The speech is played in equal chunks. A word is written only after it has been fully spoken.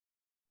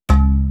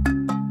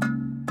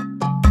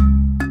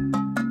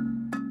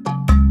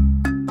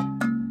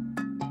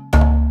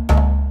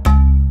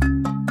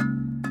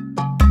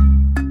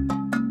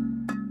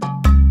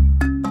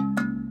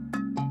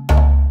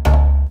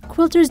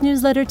Quilters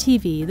Newsletter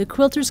TV, the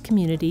Quilters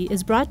community,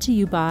 is brought to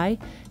you by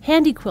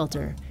Handy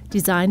Quilter,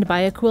 designed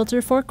by a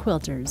quilter for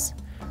quilters.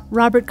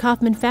 Robert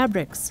Kaufman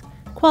Fabrics,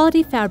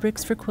 quality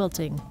fabrics for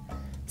quilting.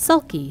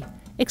 Sulky,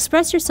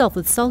 express yourself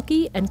with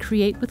Sulky and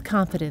create with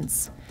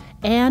confidence.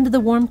 And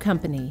The Warm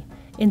Company,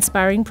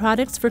 inspiring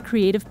products for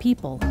creative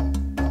people.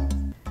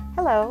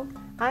 Hello,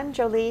 I'm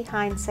Jolie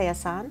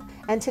Hines-Sayasan,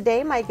 and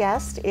today my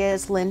guest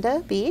is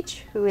Linda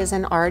Beach, who is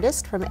an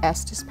artist from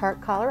Estes Park,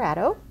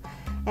 Colorado.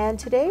 And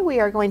today we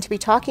are going to be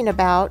talking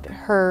about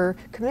her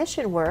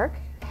commission work,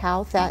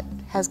 how that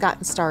has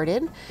gotten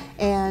started.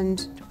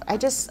 And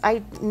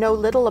I know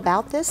little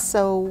about this,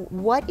 so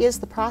what is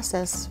the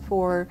process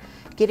for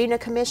getting a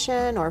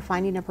commission or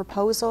finding a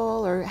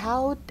proposal, or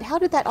how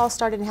did that all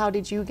start and how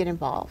did you get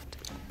involved?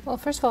 Well,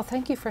 first of all,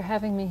 thank you for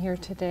having me here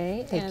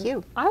today. Thank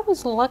you. I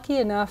was lucky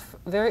enough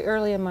very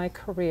early in my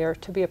career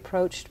to be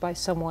approached by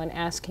someone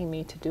asking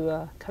me to do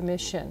a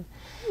commission.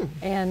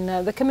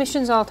 And the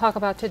commissions I'll talk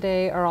about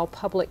today are all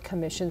public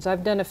commissions.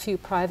 I've done a few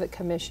private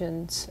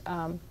commissions,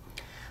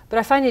 but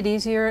I find it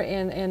easier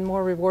and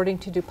more rewarding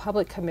to do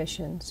public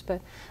commissions. But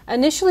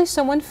initially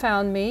someone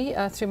found me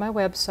through my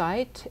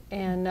website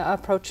and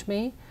approached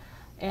me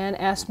and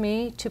asked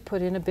me to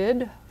put in a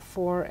bid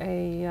for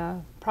a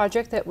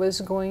project that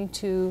was going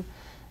to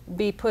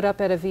be put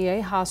up at a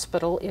VA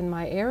hospital in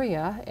my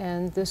area.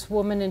 And this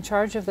woman in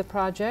charge of the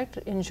project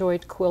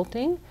enjoyed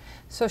quilting,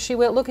 so she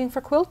went looking for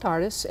quilt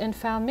artists and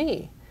found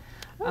me.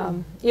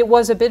 It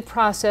was a bid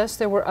process.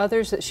 There were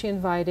others that she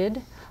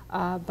invited,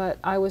 but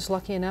I was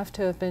lucky enough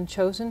to have been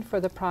chosen for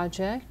the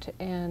project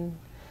and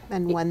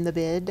won the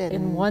bid.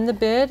 And won the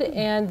bid,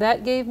 and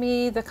that gave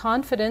me the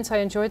confidence. I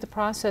enjoyed the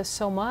process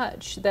so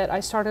much that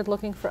I started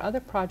looking for other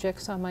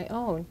projects on my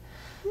own.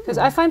 Because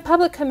I find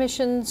public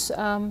commissions,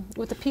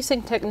 with the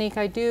piecing technique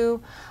I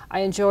do,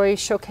 I enjoy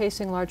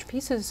showcasing large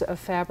pieces of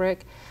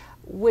fabric,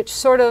 which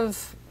sort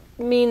of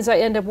means I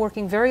end up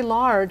working very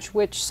large,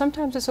 which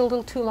sometimes is a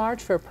little too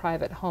large for a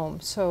private home.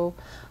 So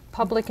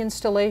public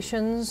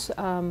installations,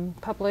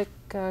 public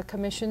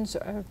commissions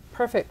are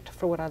perfect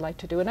for what I like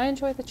to do, and I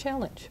enjoy the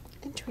challenge.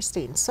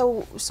 Interesting.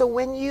 So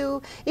when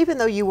you, even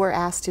though you were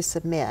asked to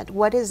submit,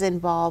 what is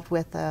involved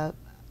with a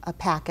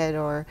packet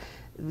or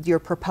your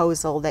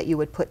proposal that you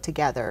would put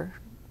together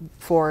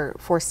for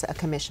a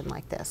commission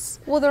like this?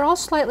 Well, they're all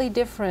slightly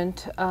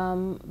different,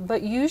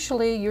 but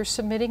usually you're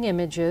submitting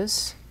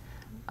images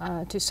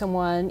to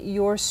someone.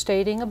 You're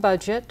stating a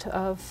budget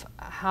of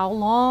how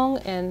long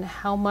and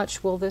how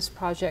much will this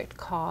project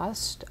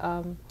cost.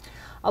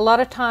 A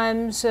lot of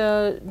times,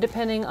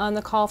 depending on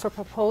the call for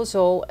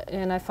proposal,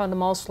 and I found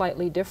them all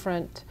slightly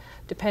different,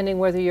 depending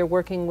whether you're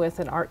working with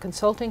an art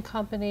consulting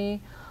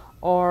company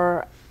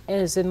or,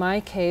 as in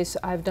my case,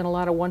 I've done a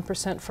lot of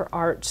 1% for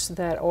arts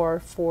that are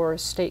for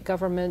state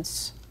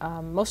governments.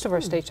 Most of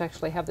our states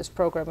actually have this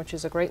program, which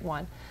is a great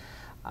one.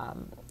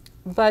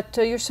 But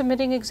you're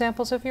submitting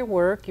examples of your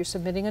work, you're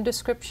submitting a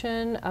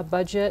description, a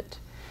budget,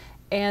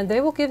 and they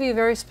will give you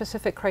very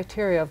specific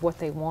criteria of what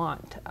they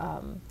want.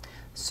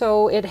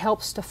 So it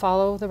helps to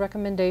follow the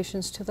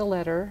recommendations to the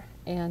letter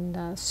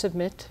and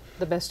submit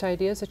the best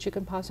ideas that you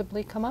can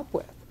possibly come up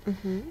with.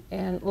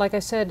 And like I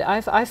said,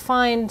 I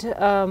find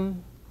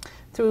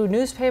through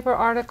newspaper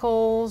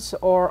articles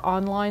or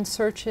online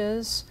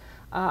searches,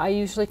 I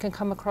usually can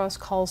come across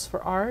calls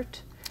for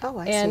art. Oh,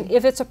 I and see.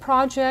 If it's a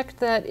project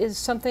that is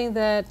something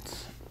that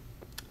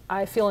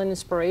I feel an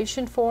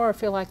inspiration for or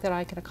feel like that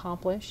I can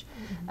accomplish,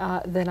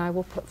 then I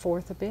will put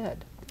forth a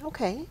bid.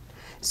 Okay.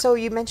 So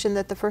you mentioned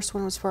that the first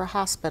one was for a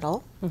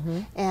hospital,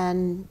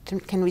 and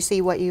can we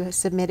see what you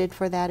submitted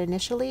for that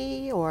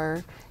initially,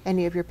 or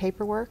any of your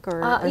paperwork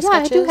or sketches? Yeah,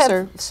 I do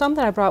have some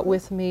that I brought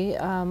with me.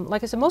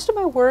 Like I said, most of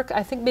my work,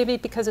 I think maybe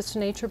because it's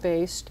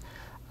nature-based,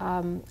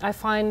 I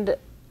find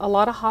a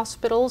lot of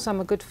hospitals I'm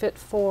a good fit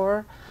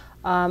for.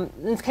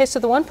 In the case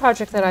of the one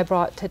project that I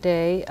brought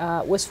today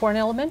was for an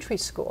elementary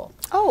school.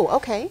 Oh,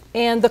 okay.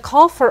 And the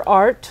call for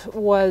art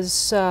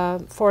was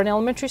for an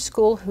elementary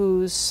school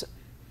whose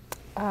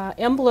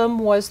emblem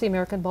was the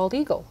American bald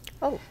eagle.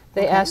 Oh,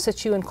 they asked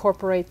that you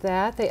incorporate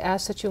that. They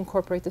asked that you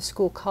incorporate the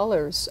school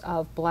colors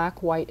of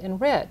black, white, and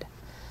red.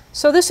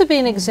 So this would be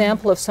an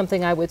example of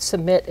something I would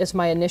submit as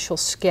my initial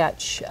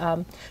sketch.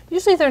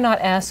 Usually they're not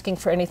asking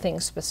for anything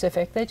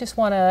specific. They just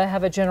want to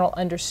have a general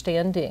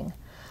understanding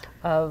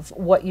of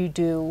what you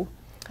do.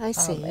 I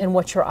see. And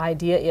what your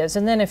idea is.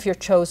 And then if you're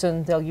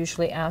chosen, they'll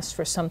usually ask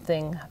for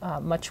something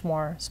much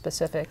more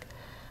specific.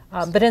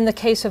 But in the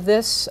case of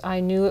this, I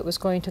knew it was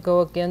going to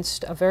go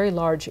against a very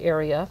large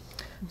area.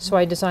 So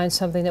I designed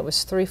something that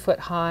was 3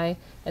 foot high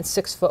and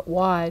 6 foot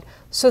wide.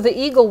 So the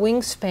eagle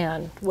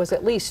wingspan was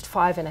at least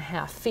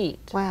 5.5 feet.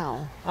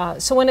 Wow.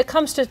 So when it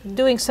comes to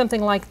doing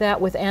something like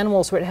that with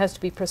animals where it has to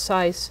be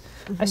precise,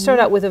 I start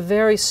out with a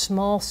very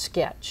small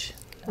sketch.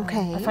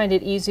 Okay. I find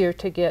it easier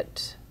to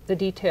get the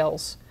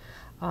details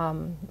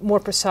more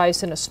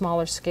precise in a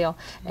smaller scale,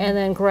 and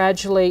then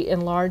gradually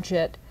enlarge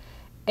it.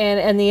 And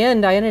in the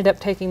end, I ended up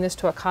taking this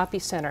to a copy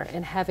center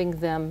and having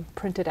them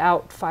printed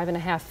out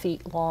 5.5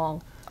 feet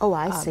long. Oh,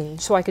 I see.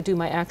 So I could do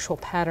my actual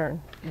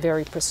pattern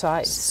very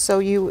precise.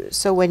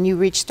 So when you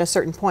reached a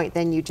certain point,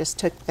 then you just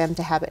took them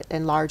to have it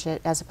enlarge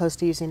it, as opposed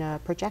to using a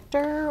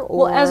projector?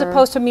 Or? Well, as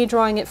opposed to me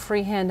drawing it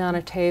freehand on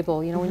a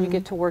table. You know, when you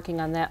get to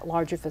working on that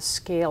large of a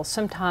scale,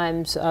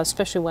 sometimes,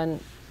 especially when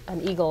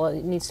an eagle,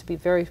 it needs to be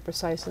very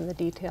precise in the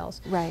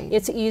details. Right.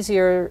 It's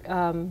easier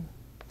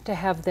to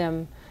have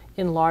them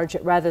enlarge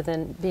it rather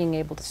than being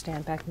able to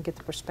stand back and get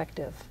the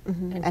perspective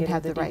and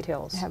have the the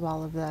details. have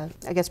all of the,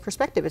 I guess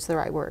perspective is the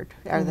right word,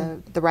 or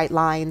the right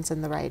lines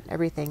and the right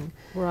everything.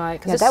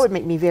 Right. Yeah, that would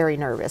make me very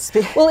nervous.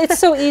 Well, it's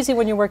so easy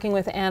when you're working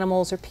with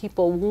animals or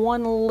people.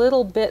 One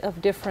little bit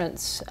of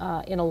difference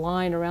in a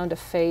line around a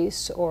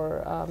face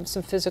or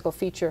some physical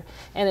feature,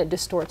 and it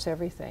distorts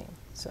everything.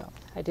 So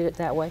I did it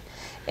that way.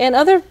 And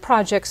other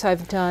projects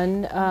I've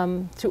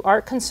done through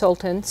art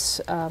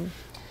consultants.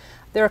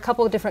 There are a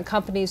couple of different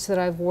companies that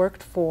I've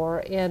worked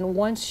for, and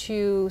once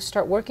you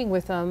start working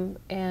with them,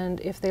 and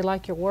if they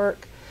like your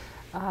work,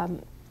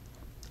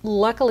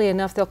 luckily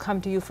enough, they'll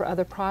come to you for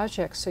other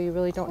projects, so you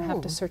really don't have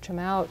to search them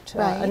out.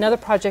 Right. Another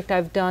project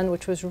I've done,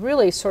 which was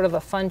really sort of a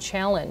fun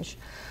challenge,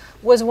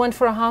 was one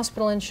for a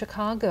hospital in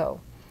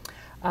Chicago.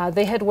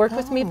 They had worked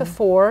with me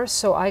before,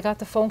 so I got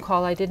the phone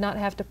call. I did not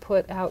have to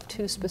put out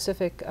too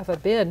specific of a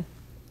bid.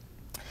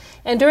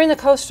 And during the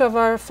course of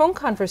our phone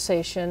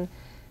conversation,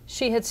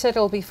 she had said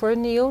it'll be for a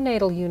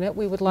neonatal unit.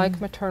 We would like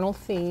maternal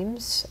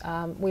themes.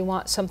 We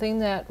want something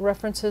that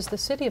references the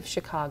city of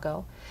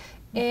Chicago.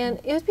 And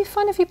it would be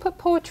fun if you put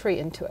poetry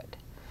into it.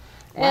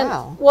 And,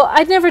 wow. Well,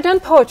 I'd never done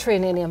poetry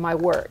in any of my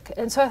work.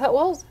 And so I thought,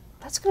 well,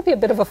 that's going to be a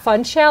bit of a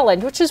fun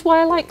challenge, which is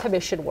why I like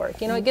commission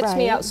work. You know, it gets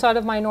me outside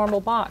of my normal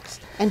box.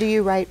 And do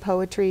you write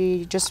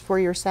poetry just for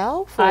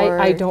yourself? Or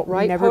I don't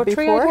write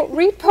poetry. I don't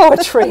read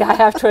poetry, I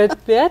have to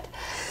admit.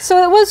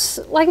 So it was,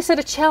 like I said,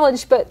 a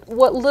challenge, but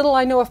what little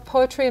I know of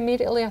poetry,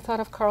 immediately I thought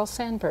of Carl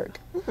Sandburg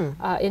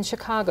in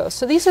Chicago.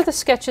 So these are the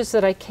sketches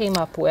that I came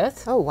up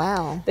with. Oh,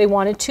 wow. They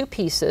wanted 2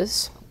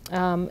 pieces,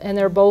 and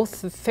they're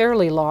both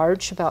fairly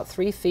large, about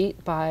 3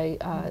 feet by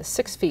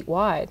 6 feet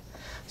wide.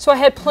 So I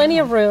had plenty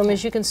of room,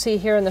 as you can see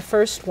here in the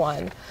first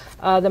one.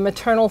 The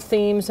maternal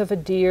themes of a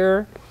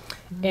deer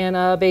and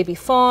a baby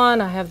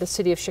fawn. I have the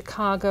city of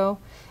Chicago.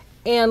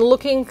 And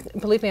looking,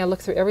 believe me, I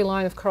looked through every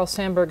line of Carl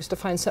Sandburg's to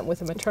find something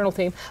with a maternal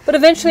theme. But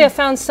eventually I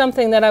found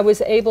something that I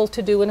was able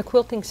to do in a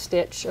quilting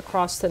stitch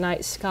across the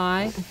night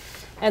sky.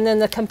 And then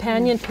the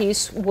companion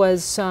piece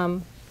was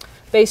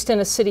based in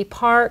a city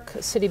park,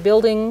 city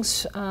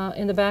buildings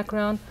in the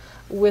background,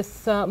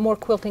 with more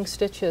quilting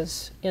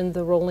stitches in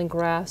the rolling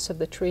grass of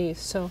the trees.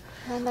 So,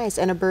 oh, nice.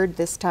 And a bird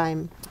this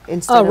time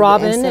instead of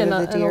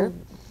the deer.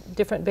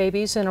 Different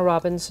babies and a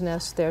robin's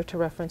nest there to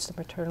reference the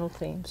maternal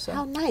theme. So.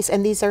 How nice.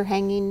 And these are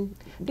hanging?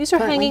 These are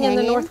hanging in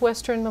the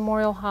Northwestern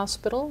Memorial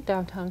Hospital,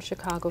 downtown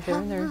Chicago, there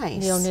in their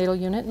neonatal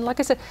unit. And like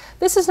I said,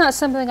 this is not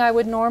something I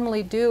would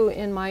normally do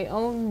in my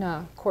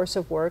own course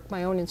of work,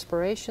 my own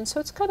inspiration. So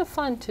it's kind of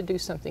fun to do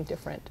something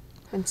different.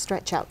 And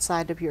stretch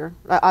outside of your,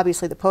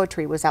 obviously the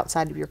poetry was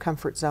outside of your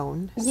comfort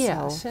zone.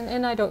 Yes, so.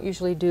 and I don't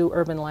usually do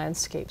urban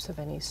landscapes of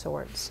any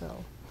sort.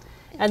 So.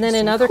 And then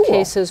in other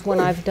cases, when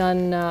I've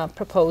done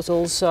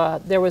proposals,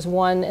 there was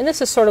one, and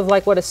this is sort of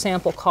like what a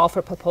sample call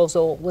for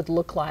proposal would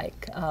look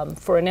like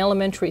for an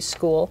elementary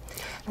school.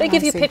 They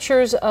give you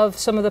pictures of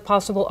some of the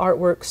possible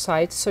artwork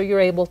sites, so you're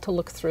able to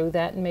look through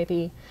that and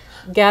maybe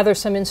gather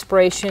some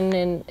inspiration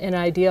and an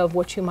idea of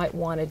what you might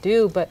want to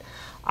do. But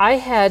I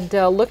had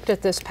looked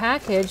at this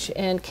package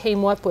and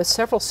came up with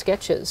several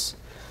sketches,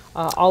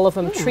 all of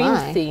them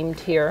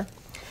tree-themed here.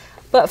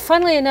 But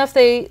funnily enough,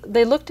 they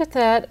looked at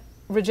that,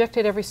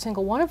 rejected every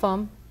single one of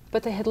them,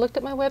 but they had looked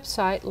at my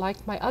website,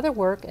 liked my other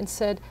work, and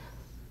said,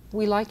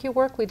 we like your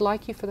work, we'd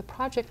like you for the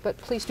project, but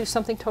please do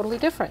something totally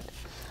different.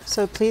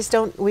 So please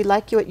don't, we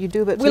like you what you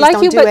do, but we please like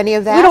don't you, do but any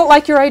of that? We don't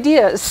like your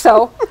ideas,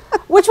 so,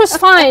 which was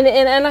fine,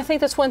 and I think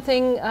that's one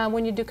thing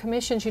when you do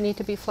commissions, you need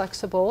to be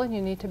flexible and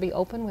you need to be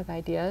open with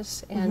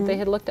ideas, and they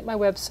had looked at my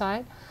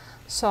website,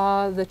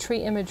 saw the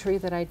tree imagery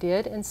that I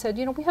did, and said,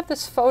 you know, we have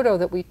this photo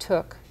that we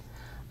took,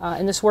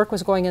 and this work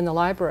was going in the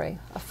library,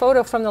 a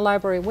photo from the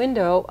library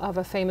window of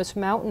a famous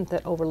mountain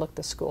that overlooked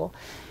the school.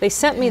 They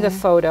sent me the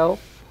photo,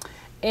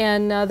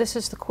 and this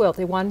is the quilt.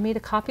 They wanted me to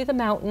copy the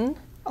mountain.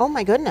 Oh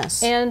my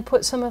goodness. And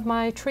put some of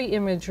my tree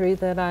imagery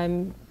that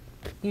I'm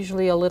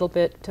usually a little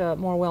bit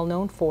more well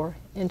known for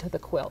into the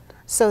quilt.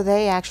 So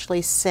they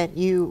actually sent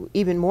you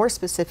even more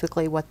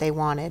specifically what they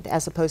wanted,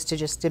 as opposed to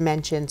just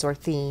dimensions or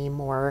theme,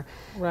 or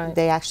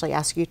they actually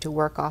asked you to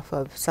work off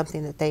of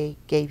something that they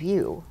gave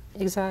you.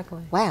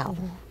 Exactly. Wow.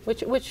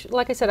 Which,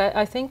 like I said,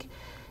 I think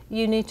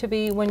you need to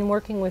be, when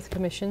working with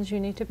commissions, you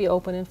need to be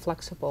open and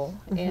flexible.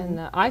 And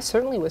I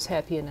certainly was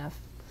happy enough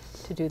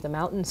to do the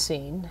mountain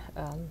scene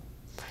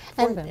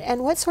for them.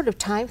 And what sort of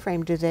time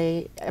frame do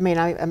they, I mean,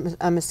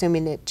 I'm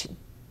assuming it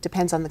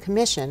depends on the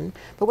commission,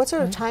 but what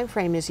sort of time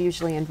frame is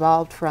usually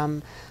involved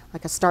from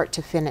like a start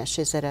to finish?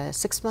 Is it a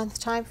 6-month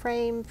time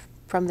frame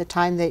from the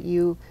time that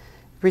you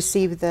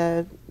receive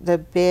the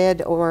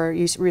bid, or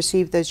you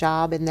receive the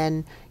job and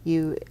then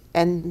you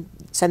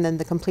send them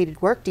the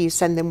completed work? Do you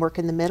send them work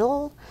in the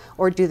middle,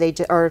 or do they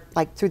or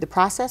like through the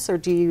process, or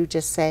do you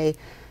just say,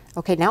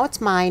 okay, now it's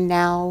mine,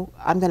 now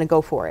I'm going to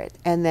go for it,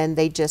 and then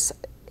they just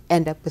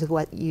end up with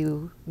what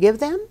you give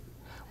them?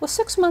 Well,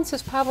 6 months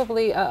is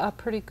probably a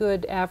pretty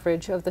good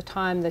average of the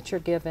time that you're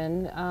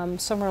given.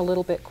 Some are a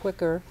little bit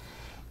quicker.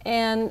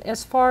 And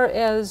as far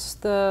as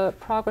the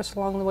progress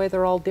along the way,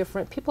 they're all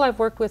different. People I've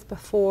worked with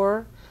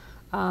before,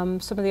 some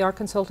of the art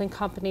consulting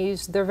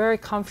companies, they're very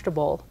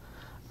comfortable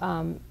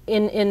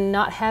in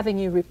not having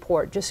you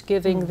report, just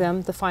giving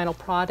them the final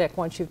product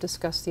once you've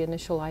discussed the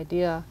initial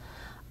idea.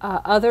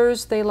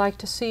 Others, they like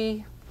to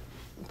see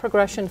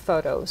progression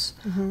photos,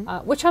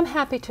 which I'm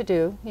happy to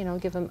do, you know,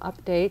 give them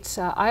updates.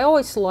 I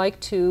always like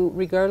to,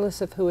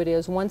 regardless of who it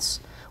is, once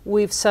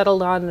we've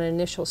settled on an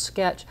initial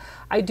sketch,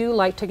 I do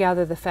like to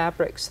gather the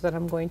fabrics that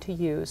I'm going to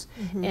use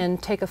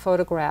and take a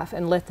photograph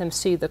and let them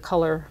see the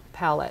color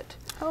palette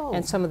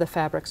and some of the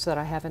fabrics that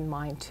I have in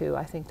mind too.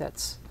 I think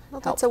that's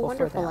that's a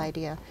wonderful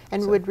idea,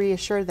 and would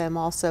reassure them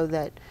also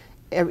that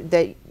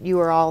that you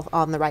are all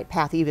on the right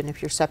path, even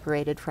if you're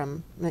separated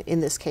from,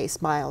 in this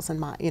case, miles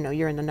and you know,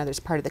 you're in another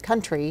part of the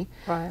country,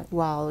 right,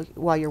 while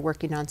you're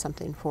working on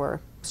something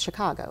for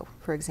Chicago,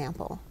 for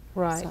example.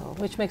 Right, so.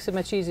 Which makes it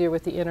much easier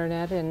with the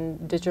internet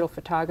and digital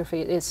photography.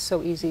 It is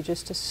so easy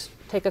just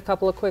to take a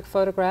couple of quick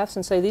photographs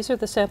and say, these are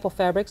the sample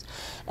fabrics.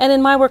 And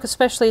in my work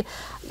especially,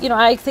 you know,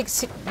 I think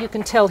you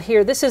can tell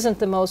here, this isn't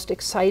the most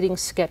exciting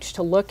sketch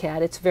to look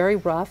at. It's very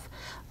rough.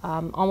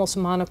 Almost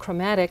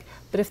monochromatic,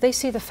 but if they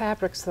see the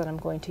fabrics that I'm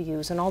going to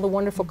use and all the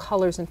wonderful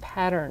colors and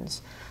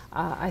patterns,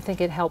 I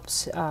think it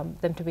helps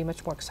them to be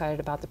much more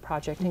excited about the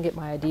project and get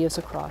my ideas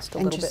across a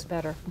little bit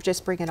better.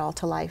 Just bring it all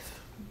to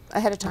life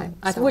ahead of time.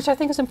 Which I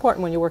think is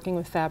important when you're working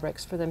with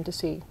fabrics, for them to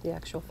see the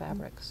actual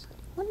fabrics.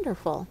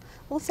 Wonderful.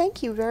 Well,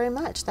 thank you very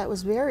much. That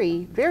was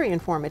very, very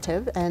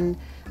informative, and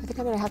I think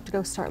I'm going to have to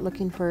go start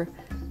looking for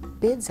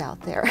bids out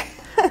there.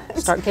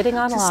 Start getting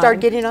online. Start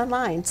getting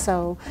online.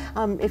 So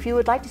if you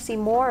would like to see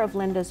more of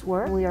Linda's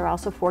work, we are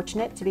also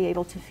fortunate to be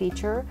able to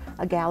feature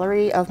a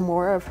gallery of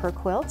more of her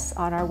quilts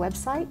on our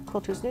website,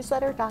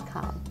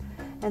 quiltersnewsletter.com.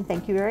 And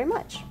thank you very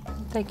much.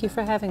 Thank you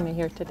for having me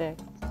here today.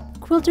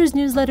 Quilters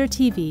Newsletter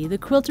TV, the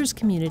Quilters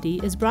community,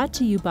 is brought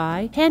to you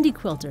by Handy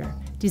Quilter,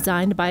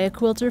 designed by a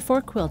quilter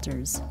for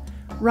quilters.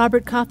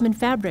 Robert Kaufman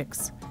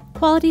Fabrics,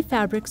 quality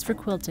fabrics for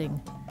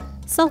quilting.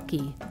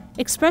 Sulky,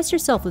 express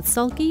yourself with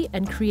Sulky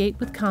and create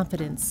with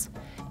confidence.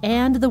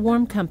 And The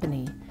Warm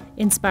Company,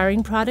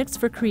 inspiring products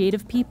for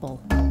creative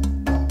people.